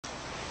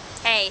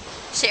Hey,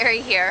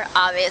 Sherry here,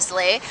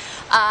 obviously.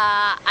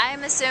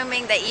 I'm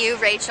assuming that you,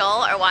 Rachel,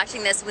 are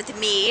watching this with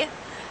me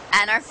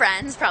and our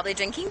friends, probably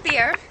drinking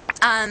beer.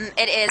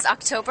 It is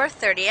October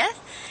 30th,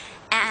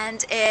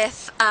 and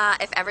if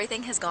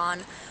everything has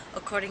gone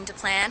according to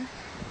plan,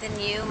 then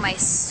you, my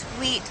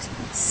sweet,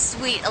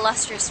 sweet,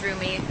 illustrious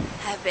roomie,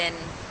 have been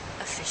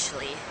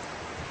officially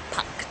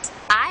punked.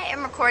 I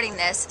am recording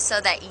this so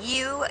that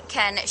you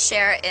can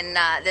share in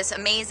this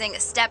amazing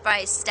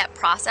step-by-step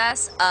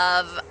process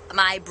of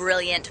my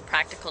brilliant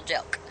practical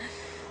joke.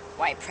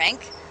 Why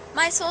prank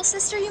my soul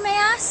sister, you may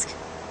ask?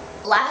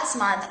 Last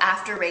month,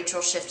 after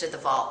Rachel shifted the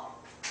vault,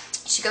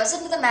 she goes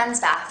into the men's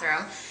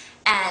bathroom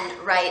and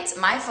writes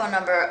my phone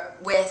number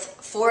with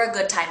 "for a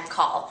good time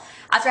call."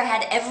 After I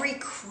had every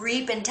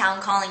creep in town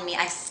calling me,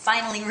 I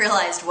finally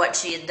realized what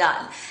she had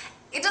done.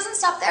 It doesn't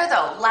stop there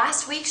though.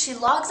 Last week she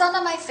logs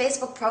onto my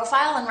Facebook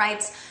profile and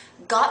writes,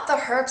 "Got the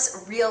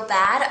herps real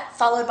bad,"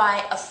 followed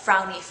by a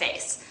frowny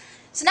face.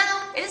 So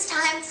now it is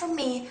time for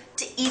me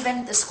to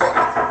even the score.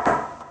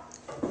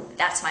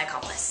 That's my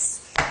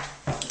accomplice.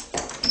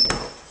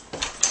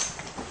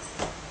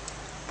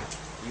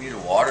 You need to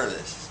water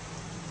this.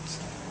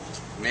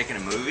 You making a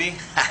movie?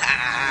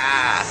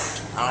 I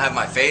don't have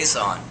my face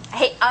on.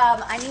 Hey,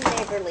 I need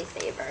neighborly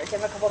favor. Do you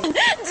have a couple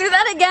minutes? Do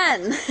that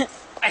again.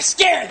 I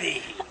scare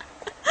thee!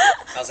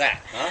 How's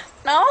that, huh?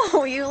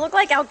 No, you look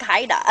like Al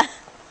Qaeda.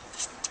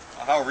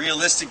 How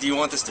realistic do you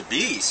want this to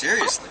be?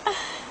 Seriously.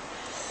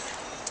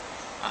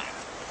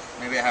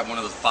 Maybe I have one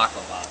of those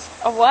baklavas.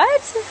 A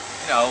what?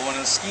 You know, one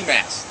of those ski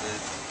masks.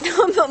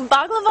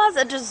 Baklava's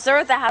a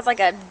dessert that has like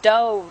a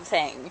dough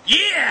thing.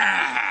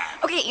 Yeah!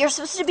 Okay, you're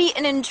supposed to be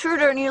an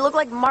intruder and you look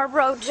like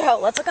Marlboro Joe.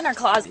 Let's look in our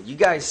closet. You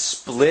guys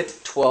split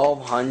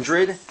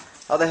 $1,200?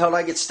 How the hell did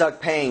I get stuck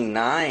paying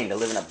 $9 to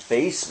live in a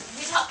basement?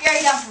 We talked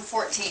Gary down from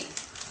 14.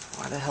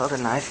 Why the hell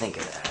didn't I think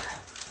of that?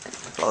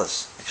 Look at all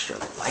this extra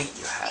light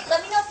you have. Hey,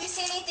 let me know if you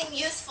see anything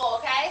useful,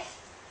 okay?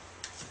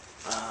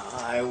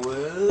 I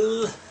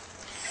will.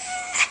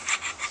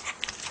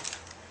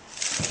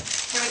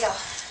 Here we go.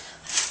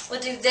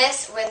 We'll do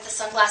this with the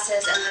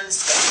sunglasses and then the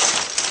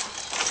skirt.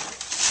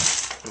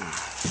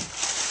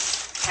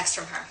 Text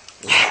from her.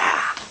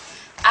 Yeah.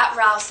 At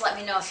Ralph's, let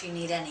me know if you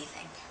need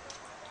anything.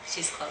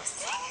 She's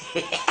close.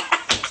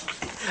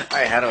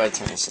 Alright, how do I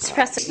turn this on?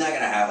 Press it. She's not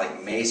gonna have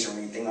like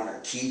masonry thing on her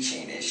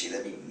keychain, is she?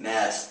 That'd be a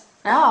mess.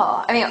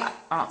 No, I mean,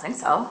 I don't think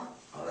so.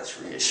 Oh, that's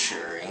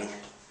reassuring.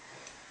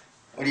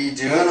 What are you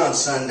doing on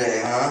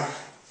Sunday, huh?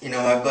 You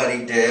know, my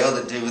buddy Dale,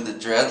 the dude with the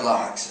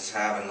dreadlocks, is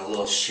having a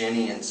little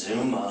shinny in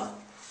Zuma.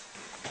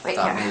 Wait,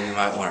 Thought here. maybe you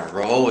might want to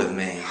roll with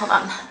me. Hold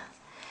on.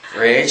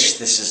 Rach,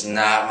 this is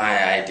not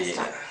my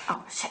idea.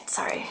 Oh, shit,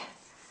 sorry.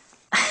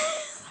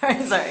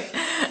 sorry.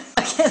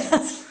 Okay,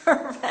 that's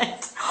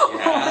perfect.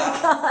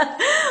 Yeah.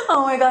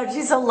 Oh my god,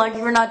 she's so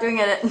lucky we're not doing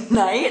it at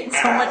night.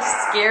 So much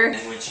scared.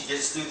 And when she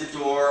gets through the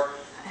door,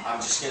 I'm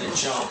just gonna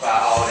jump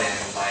out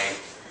and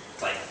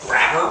like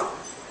grab her.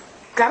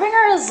 Grabbing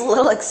her is a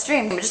little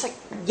extreme. Just like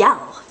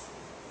yell.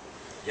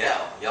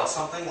 Yell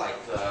something like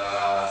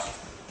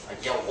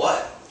yell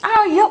what? I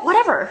don't know, yell,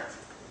 whatever.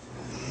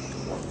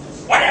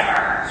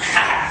 Whatever.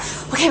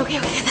 Okay,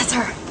 that's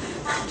her.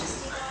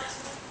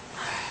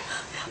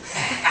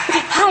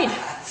 Okay, hide.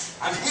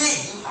 I'm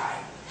hidden.